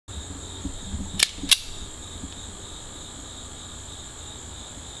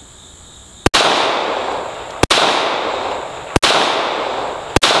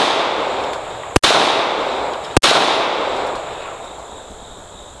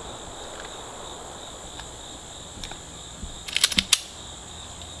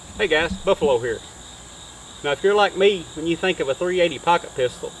Hey guys, Buffalo here. Now if you're like me, when you think of a .380 pocket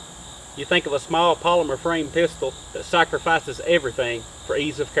pistol, you think of a small polymer frame pistol that sacrifices everything for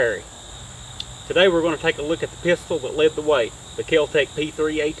ease of carry. Today we're going to take a look at the pistol that led the way, the KEL TEC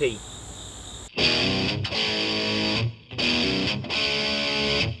P3AT.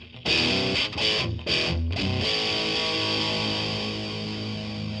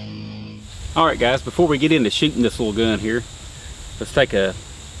 Alright guys, before we get into shooting this little gun here, let's take a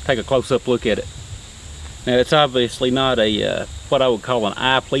close-up look at it. Now it's obviously not a what I would call an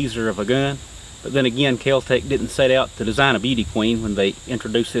eye pleaser of a gun, but then again KEL TEC didn't set out to design a beauty queen when they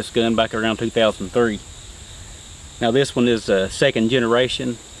introduced this gun back around 2003. Now this one is a second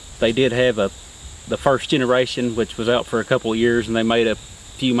generation. They did have the first generation, which was out for a couple of years, and they made a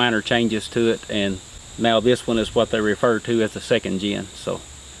few minor changes to it, and now this one is what they refer to as the second gen. So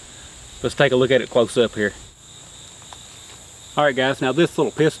let's take a look at it close up here. Alright guys, now this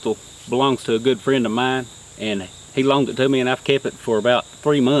little pistol belongs to a good friend of mine, and he loaned it to me, and I've kept it for about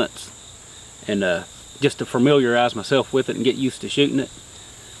 3 months, and just to familiarize myself with it and get used to shooting it.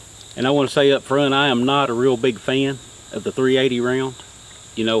 And I want to say up front, I am not a real big fan of the .380 round.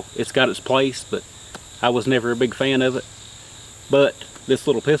 You know, it's got its place, but I was never a big fan of it. But this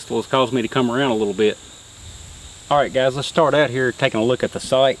little pistol has caused me to come around a little bit. Alright guys, let's start out here taking a look at the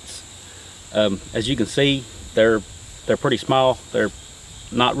sights. As you can see, they're pretty small. They're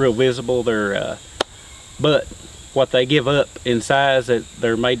not real visible. But what they give up in size,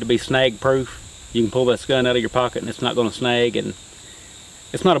 they're made to be snag proof. You can pull this gun out of your pocket and it's not going to snag, and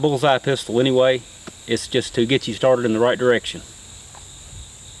it's not a bullseye pistol anyway. It's just to get you started in the right direction.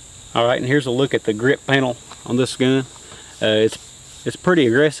 Alright, and here's a look at the grip panel on this gun. It's pretty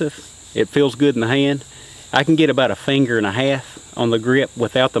aggressive. It feels good in the hand. I can get about 1.5 fingers on the grip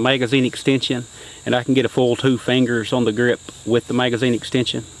without the magazine extension, and I can get a full 2 fingers on the grip with the magazine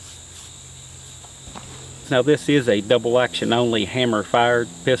extension. Now this is a double action only hammer fired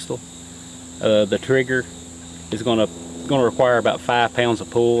pistol. The trigger is going to require about 5 pounds of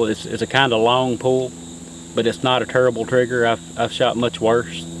pull. It's a kind of long pull, but it's not a terrible trigger. I've shot much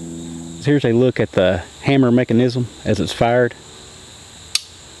worse. So here's a look at the hammer mechanism as it's fired.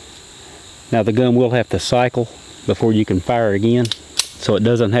 Now the gun will have to cycle before you can fire again, so it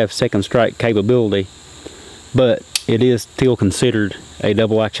doesn't have second strike capability, but it is still considered a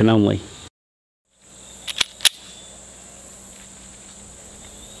double action only.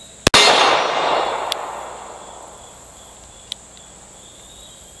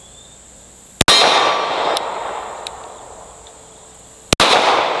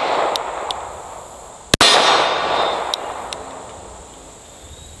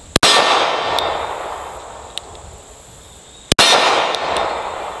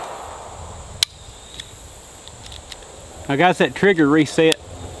 Now guys, that trigger reset,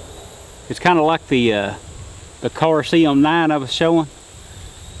 it's kind of like the car CM9 I was showing.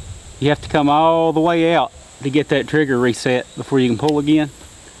 You have to come all the way out to get that trigger reset before you can pull again.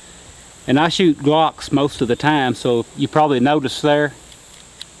 And I shoot Glocks most of the time, so you probably noticed there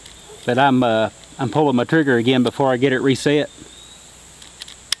that I'm pulling my trigger again before I get it reset.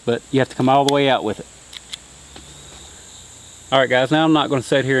 But you have to come all the way out with it. Alright guys, now I'm not going to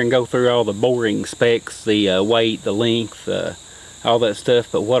sit here and go through all the boring specs, the weight, the length, all that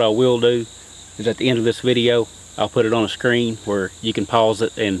stuff, but what I will do is at the end of this video, I'll put it on a screen where you can pause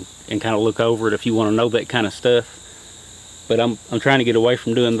it and kind of look over it if you want to know that kind of stuff. But I'm trying to get away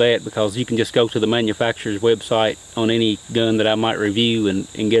from doing that, because you can just go to the manufacturer's website on any gun that I might review and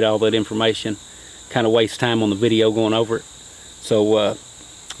get all that information. Kind of waste time on the video going over it. So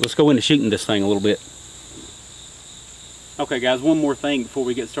let's go into shooting this thing a little bit. Okay guys, one more thing before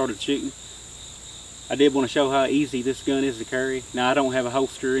we get started shooting. I did want to show how easy this gun is to carry. Now I don't have a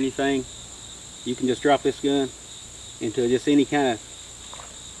holster or anything. You can just drop this gun into just any kind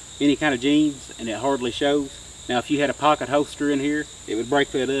of jeans and it hardly shows. Now if you had a pocket holster in here, it would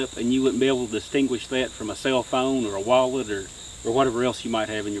break that up and you wouldn't be able to distinguish that from a cell phone or a wallet or whatever else you might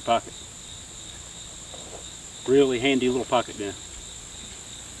have in your pocket. Really handy little pocket gun.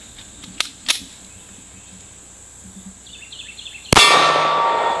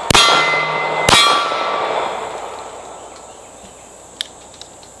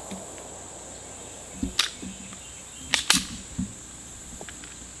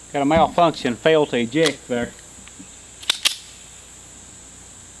 Got a malfunction, failed to eject there.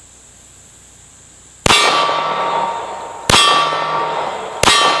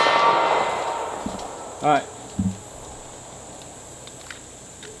 Alright.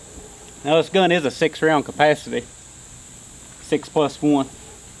 Now this gun is a 6-round capacity. 6+1.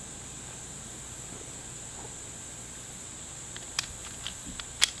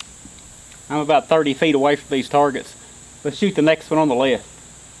 I'm about 30 feet away from these targets. Let's shoot the next one on the left.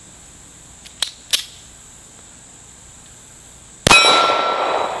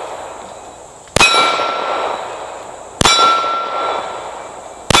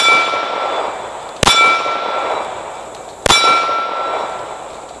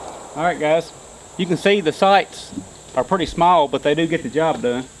 Alright guys, you can see the sights are pretty small, but they do get the job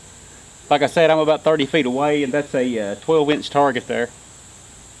done. Like I said, I'm about 30 feet away, and that's a 12-inch target there.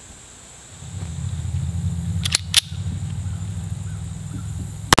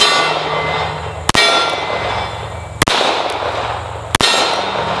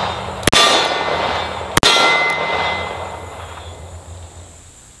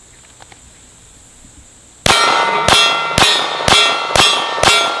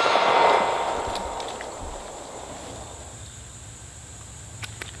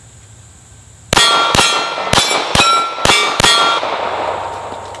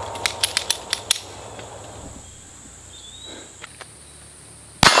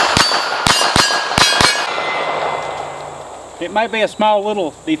 It may be a small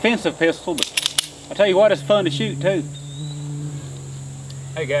little defensive pistol, but I tell you what, it's fun to shoot too.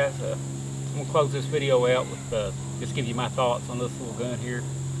 Hey guys, I'm going to close this video out with just give you my thoughts on this little gun here.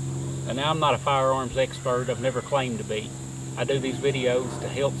 Now I'm not a firearms expert, I've never claimed to be. I do these videos to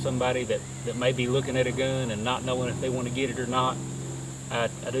help somebody that may be looking at a gun and not knowing if they want to get it or not. I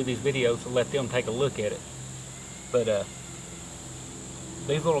do these videos to let them take a look at it. But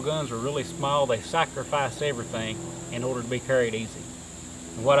these little guns are really small, they sacrifice everything in order to be carried easy.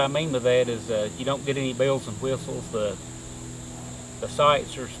 And what I mean by that is you don't get any bells and whistles, the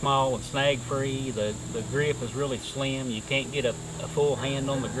sights are small and snag free, the grip is really slim, you can't get a full hand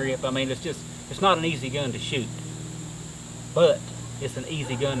on the grip. I mean, it's not an easy gun to shoot, but it's an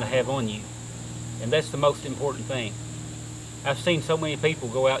easy gun to have on you, and that's the most important thing. I've seen so many people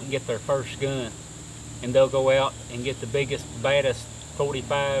go out and get their first gun, and they'll go out and get the biggest, baddest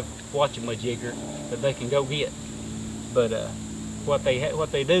 45 whatchamajigger that they can go get. But what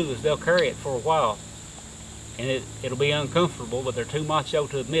they do is they'll carry it for a while, and it'll be uncomfortable, but they're too macho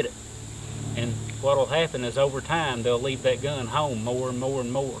to admit it. And what'll happen is over time they'll leave that gun home more and more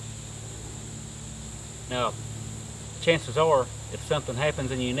and more. Now, chances are, if something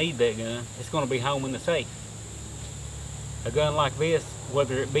happens and you need that gun, it's going to be home in the safe. A gun like this,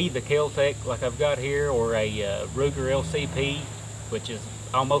 whether it be the KEL TEC like I've got here, or a Ruger LCP, which is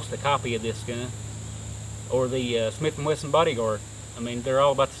almost a copy of this gun, or the Smith & Wesson Bodyguard. I mean, they're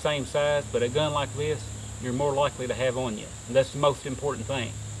all about the same size, but a gun like this, you're more likely to have on you. And that's the most important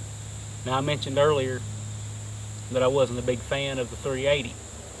thing. Now, I mentioned earlier that I wasn't a big fan of the 380.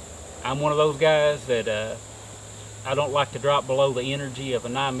 I'm one of those guys that I don't like to drop below the energy of a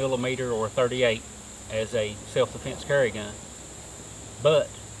 9mm or a 38 as a self-defense carry gun. But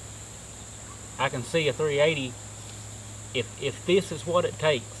I can see a 380, if this is what it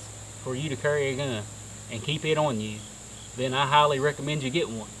takes for you to carry a gun and keep it on you, then I highly recommend you get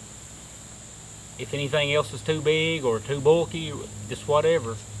one. If anything else is too big or too bulky, or just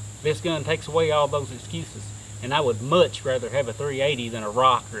whatever, this gun takes away all those excuses. And I would much rather have a 380 than a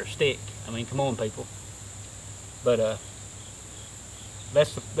rock or a stick. I mean, come on, people. But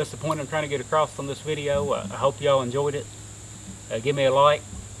that's the point I'm trying to get across on this video. I hope y'all enjoyed it. Give me a like,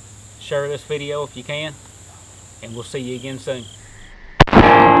 share this video if you can, and we'll see you again soon.